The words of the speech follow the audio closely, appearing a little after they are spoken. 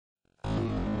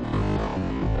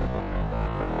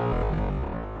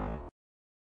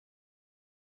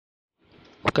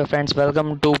Okay, friends,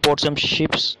 welcome to Ports and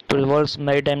Ships to the world's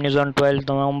maritime news on 12th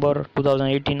November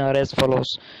 2018 are as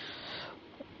follows.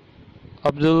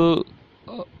 Abdul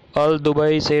Al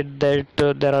Dubai said that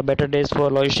there are better days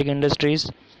for logistic industries,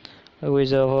 who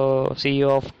is a CEO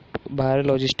of Bahari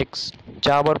Logistics.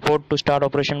 Chabar port to start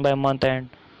operation by month end,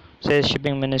 says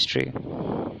shipping ministry.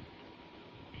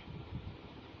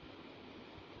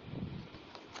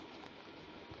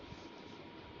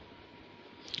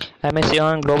 MSc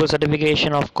on Global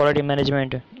Certification of Quality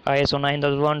Management, ISO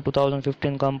 9001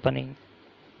 2015 company.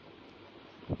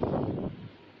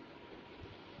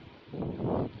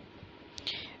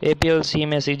 APL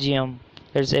CMS EGM.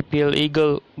 That's APL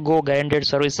Eagle Go guaranteed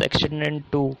service extended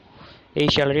to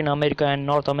Asia, Latin America, and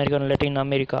North America and Latin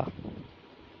America.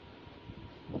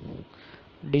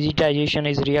 Digitization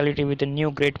is reality with a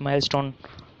new great milestone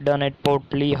done at Port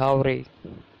Le Havre.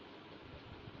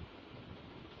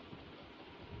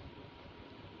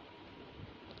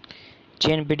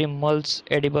 JNPT mulls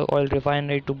edible oil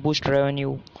refinery to boost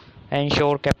revenue,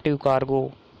 ensure captive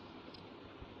cargo.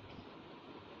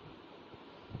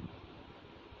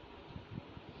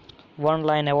 One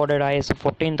line awarded ISO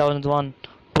 14001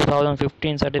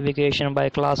 2015 certification by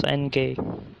Class NK.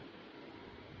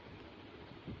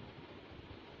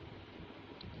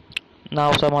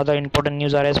 Now some other important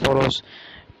news are as follows.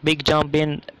 Big jump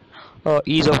in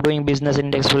ease of doing business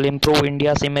index will improve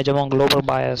India's image among global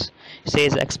buyers,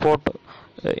 says Export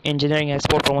Engineering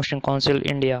Export Promotion Council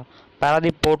India.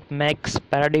 Paradip port makes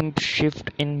paradigm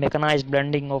shift in mechanized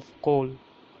blending of coal.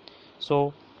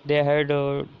 So they had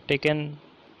taken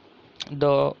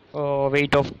the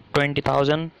weight of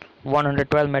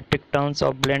 20,112 metric tons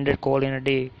of blended coal in a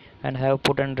day and have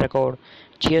put on record.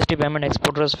 GST payment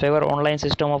exporters favor online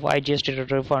system of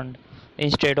IGST refund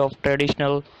instead of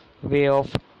traditional way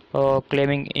of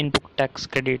claiming input tax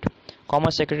credit.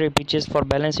 Commerce Secretary pitches for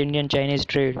balanced Indian-Chinese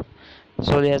trade.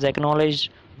 So they has acknowledged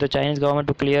the Chinese government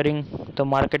to clearing the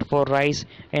market for rice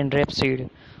and rapeseed.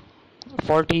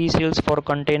 Faulty seals for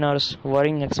containers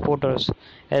worrying exporters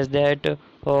as that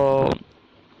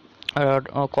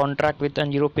contract with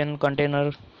an European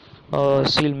container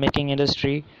seal making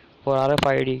industry for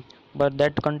RFID, but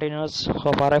that containers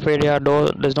of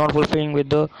RFID does not fulfilling with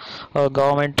the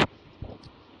government.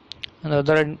 And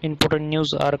other important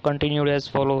news are continued as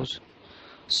follows.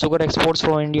 Sugar exports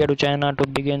from India to China to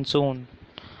begin soon.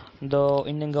 The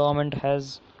Indian government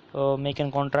has made a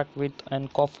contract with an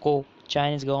COFCO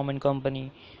Chinese government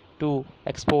company to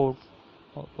export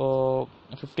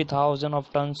 50,000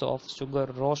 of tons of sugar,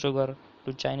 raw sugar,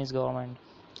 to Chinese government.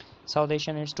 South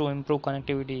Asia needs to improve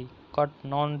connectivity, cut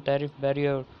non-tariff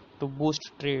barrier to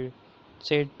boost trade,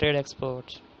 said trade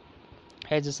experts.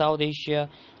 As South Asia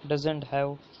doesn't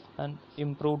have an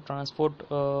improved transport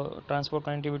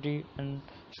connectivity and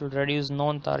should reduce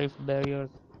non-tariff barriers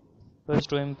was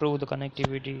to improve the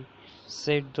connectivity,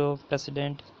 said the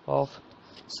president of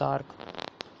SARC,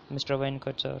 Mr.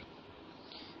 Venkachar.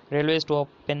 Railways to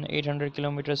open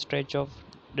 800-kilometer stretch of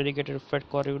dedicated freight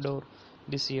corridor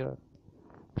this year.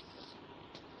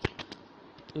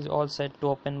 Is all set to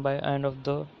open by end of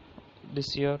the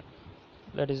this year,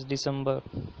 that is December,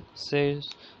 says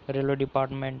Railway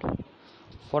Department.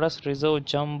 Forest reserve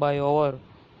jumped by over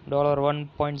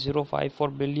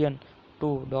 $1.054 billion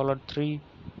to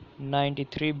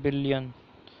 $393 billion,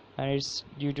 and it's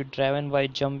due to driven by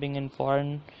jumping in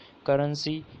foreign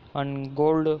currency and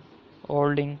gold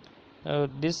holding.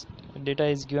 This data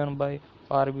is given by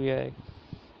RBI.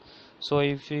 So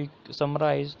if we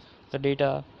summarize the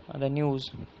data, the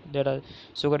news, that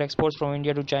sugar exports from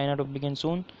India to China to begin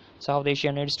soon. South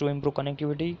Asia needs to improve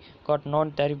connectivity, cut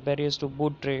non-tariff barriers to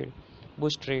boost trade.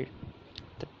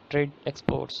 The trade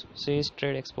exports, says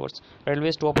trade exports.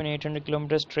 Railways to open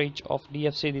 800-kilometer stretch of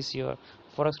DFC this year.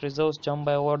 Forex reserves jump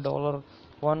by over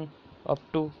 $1 up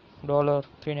to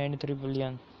 $393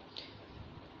 billion.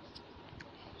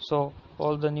 So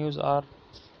all the news are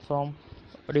from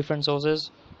different sources.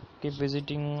 Keep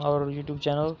visiting our YouTube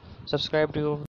channel. Subscribe to